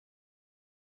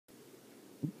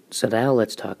So now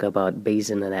let's talk about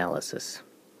Bayesian analysis.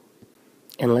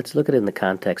 And let's look at it in the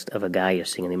context of a guy you're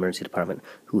seeing in the emergency department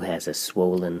who has a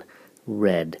swollen,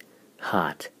 red,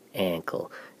 hot ankle.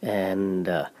 And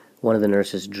one of the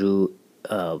nurses drew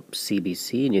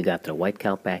CBC, and you got their white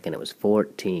count back, and it was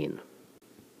 14.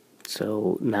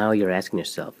 So now you're asking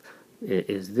yourself,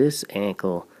 is this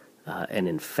ankle an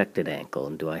infected ankle,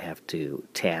 and do I have to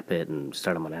tap it and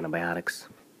start them on antibiotics?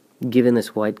 Given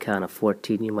this white count of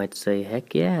 14, you might say,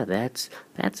 heck yeah, that's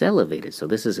elevated, so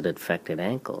this is an infected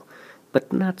ankle.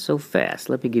 But not so fast.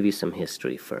 Let me give you some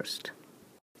history first.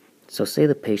 So say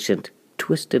the patient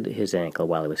twisted his ankle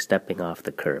while he was stepping off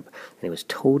the curb, and he was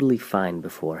totally fine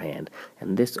beforehand,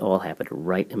 and this all happened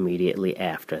right immediately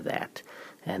after that.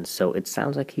 And so it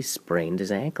sounds like he sprained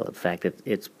his ankle. In fact,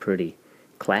 it's pretty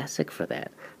classic for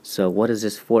that. So what does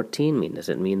this 14 mean? Does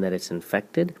it mean that it's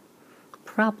infected?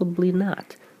 Probably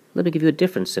not. Let me give you a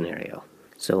different scenario.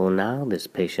 So now this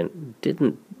patient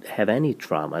didn't have any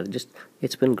trauma,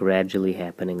 it's been gradually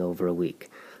happening over a week.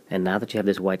 And now that you have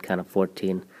this white count of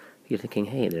 14, you're thinking,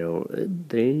 hey,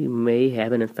 they may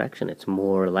have an infection. It's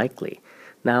more likely.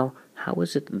 Now, how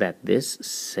is it that this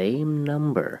same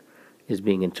number is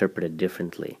being interpreted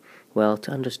differently? Well,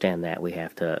 to understand that, we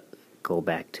have to go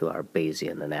back to our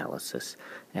Bayesian analysis.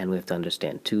 And we have to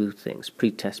understand two things,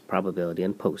 pre-test probability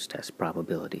and post-test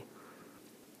probability.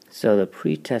 So the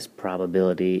pre-test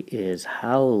probability is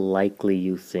how likely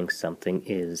you think something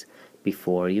is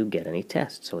before you get any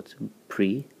test. So it's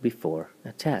before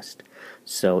a test.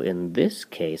 So in this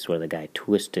case where the guy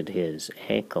twisted his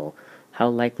ankle, how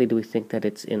likely do we think that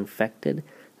it's infected?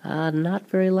 Not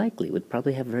very likely. We'd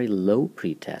probably have very low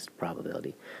pre-test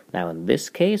probability. Now in this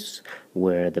case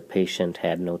where the patient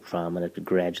had no trauma and it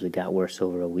gradually got worse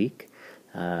over a week,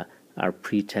 our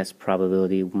pre-test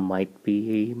probability might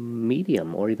be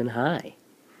medium or even high.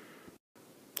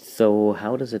 So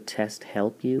how does a test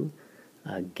help you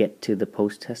get to the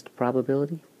post-test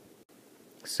probability?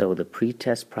 So the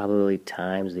pre-test probability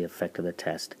times the effect of the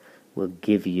test will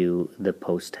give you the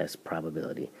post-test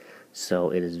probability. So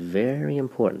it is very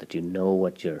important that you know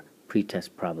what your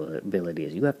pre-test probability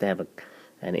is. You have to have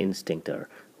an instinct or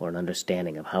an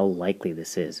understanding of how likely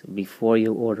this is before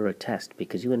you order a test,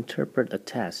 because you interpret a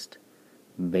test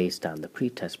based on the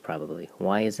pre-test probability.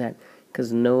 Why is that?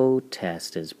 Because no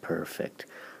test is perfect.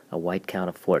 A white count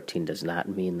of 14 does not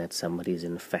mean that somebody's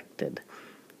infected.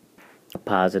 A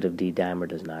positive D-dimer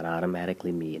does not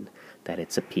automatically mean that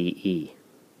it's a PE.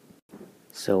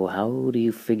 So how do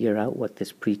you figure out what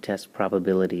this pre-test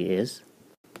probability is?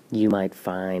 You might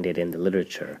find it in the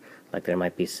literature. Like there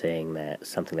might be saying that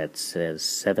something that says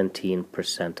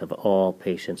 17% of all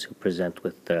patients who present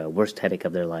with the worst headache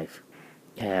of their life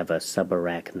have a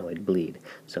subarachnoid bleed.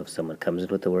 So if someone comes in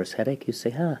with the worst headache, you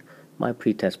say, my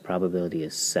pretest probability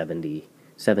is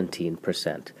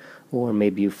 17%. Or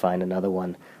maybe you find another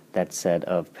one that said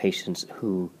of patients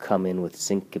who come in with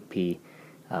syncope,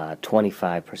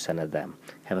 25% of them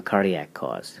have a cardiac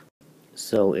cause.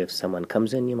 So if someone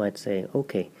comes in, you might say,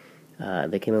 okay,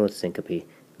 they came in with syncope,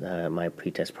 my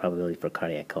pretest probability for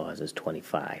cardiac cause is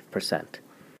 25%.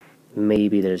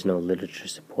 Maybe there's no literature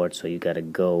support, so you got to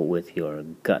go with your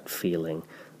gut feeling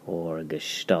or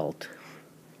gestalt,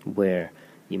 where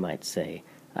you might say,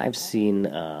 I've seen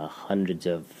hundreds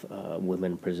of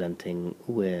women presenting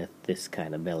with this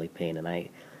kind of belly pain, and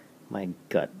my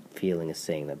gut feeling is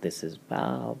saying that this is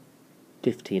about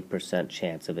 15%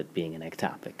 chance of it being an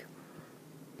ectopic.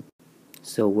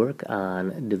 So work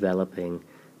on developing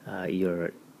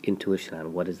your intuition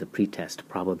on what is the pretest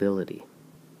probability.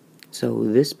 So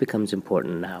this becomes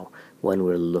important now when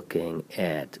we're looking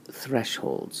at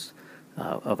thresholds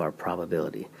of our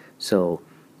probability. So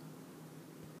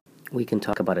we can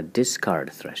talk about a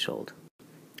discard threshold.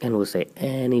 And we'll say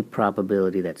any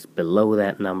probability that's below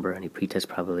that number, any pretest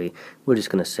probability, we're just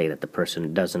going to say that the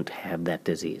person doesn't have that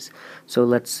disease. So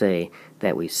let's say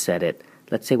that we set it,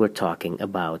 let's say we're talking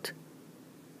about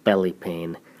belly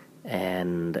pain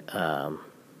and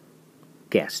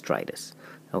gastritis.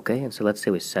 Okay, and so let's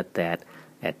say we set that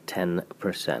at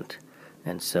 10%.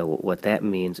 And so what that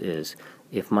means is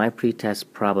if my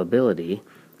pretest probability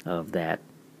of that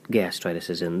gastritis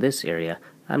is in this area,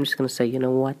 I'm just going to say, you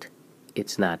know what?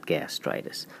 It's not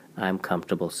gastritis. I'm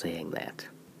comfortable saying that.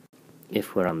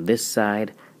 If we're on this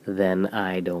side, then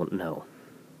I don't know.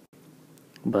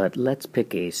 But let's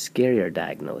pick a scarier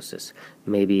diagnosis,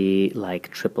 maybe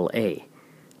like AAA.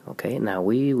 Okay, now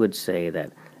we would say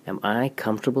that, am I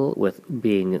comfortable with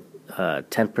being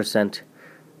 10%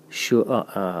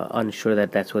 unsure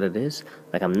that that's what it is.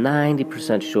 Like I'm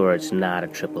 90% sure it's not a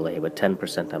AAA, but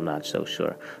 10% I'm not so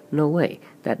sure. No way.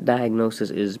 That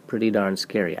diagnosis is pretty darn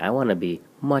scary. I want to be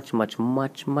much, much,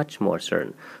 much, much more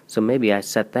certain. So maybe I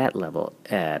set that level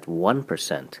at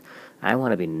 1%. I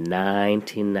want to be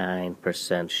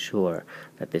 99% sure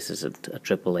that this is a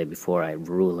AAA before I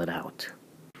rule it out.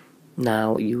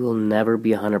 Now, you will never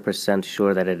be 100%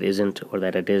 sure that it isn't or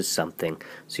that it is something,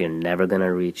 so you're never going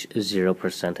to reach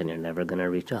 0% and you're never going to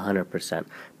reach 100%,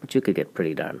 but you could get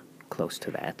pretty darn close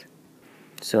to that.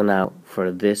 So now,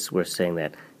 for this, we're saying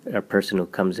that a person who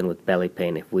comes in with belly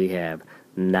pain, if we have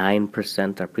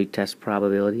 9%, our pretest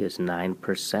probability is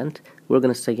 9%, we're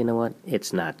going to say, you know what,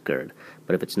 it's not GERD.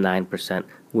 But if it's 9%,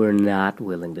 we're not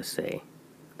willing to say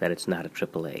that it's not a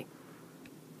AAA.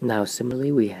 Now,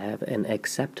 similarly, we have an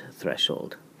accept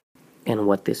threshold. And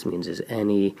what this means is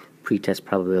any pretest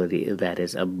probability that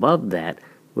is above that,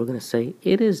 we're going to say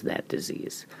it is that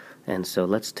disease. And so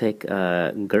let's take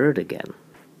GERD again.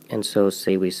 And so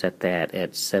say we set that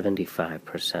at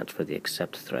 75% for the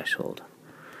accept threshold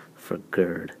for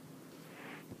GERD.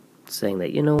 Saying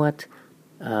that, you know what,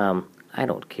 I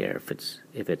don't care if it's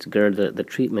GERD. The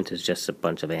treatment is just a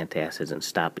bunch of antacids and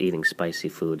stop eating spicy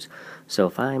foods. So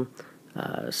if I'm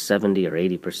 70 or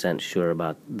 80% sure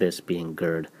about this being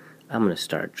GERD, I'm going to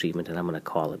start treatment and I'm going to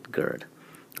call it GERD.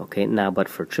 Okay, now, but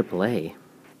for AAA,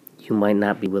 you might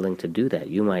not be willing to do that.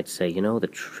 You might say, you know, the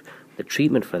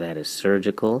treatment for that is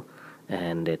surgical,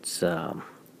 and it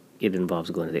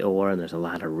involves going to the OR, and there's a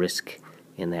lot of risk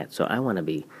in that. So I want to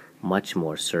be much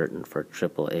more certain for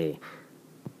AAA.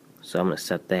 So I'm going to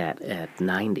set that at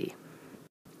 90.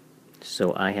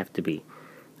 So I have to be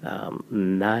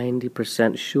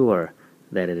 90% sure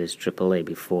that it is AAA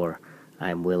before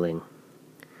I'm willing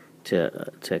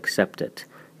to accept it.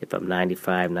 If I'm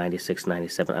 95, 96,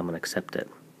 97, I'm going to accept it.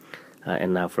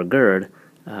 And now for GERD,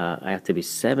 I have to be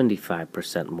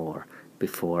 75% more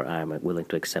before I'm willing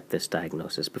to accept this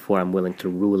diagnosis, before I'm willing to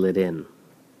rule it in.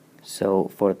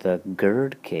 So for the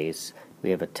GERD case, we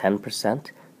have a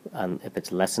 10%. If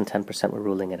it's less than 10%, we're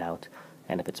ruling it out.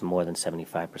 And if it's more than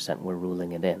 75%, we're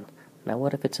ruling it in. Now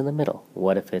what if it's in the middle?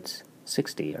 What if it's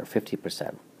 60 or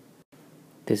 50%?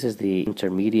 This is the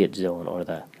intermediate zone, or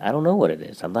I don't know what it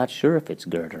is. I'm not sure if it's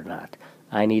GERD or not.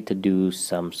 I need to do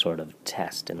some sort of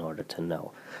test in order to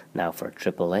know. Now for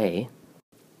AAA,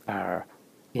 our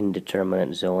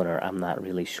indeterminate zone, or I'm not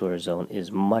really sure zone,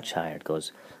 is much higher. It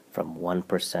goes from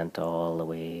 1% all the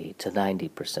way to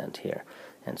 90% here.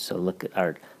 And so look at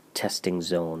our testing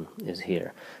zone is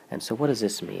here. And so what does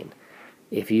this mean?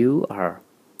 If you are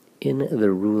in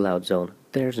the rule-out zone,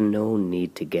 there's no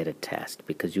need to get a test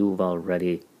because you're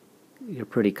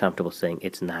pretty comfortable saying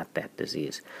it's not that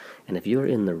disease. And if you're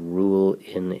in the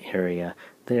rule-in area,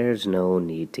 there's no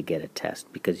need to get a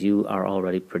test because you are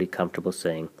already pretty comfortable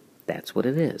saying that's what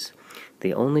it is.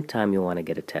 The only time you want to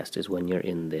get a test is when you're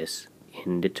in this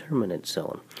indeterminate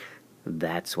zone.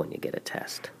 That's when you get a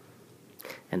test.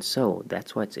 And so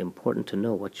that's why it's important to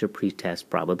know what your pretest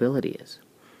probability is.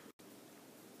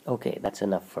 Okay, that's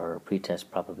enough for pretest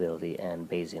probability and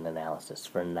Bayesian analysis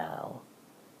for now.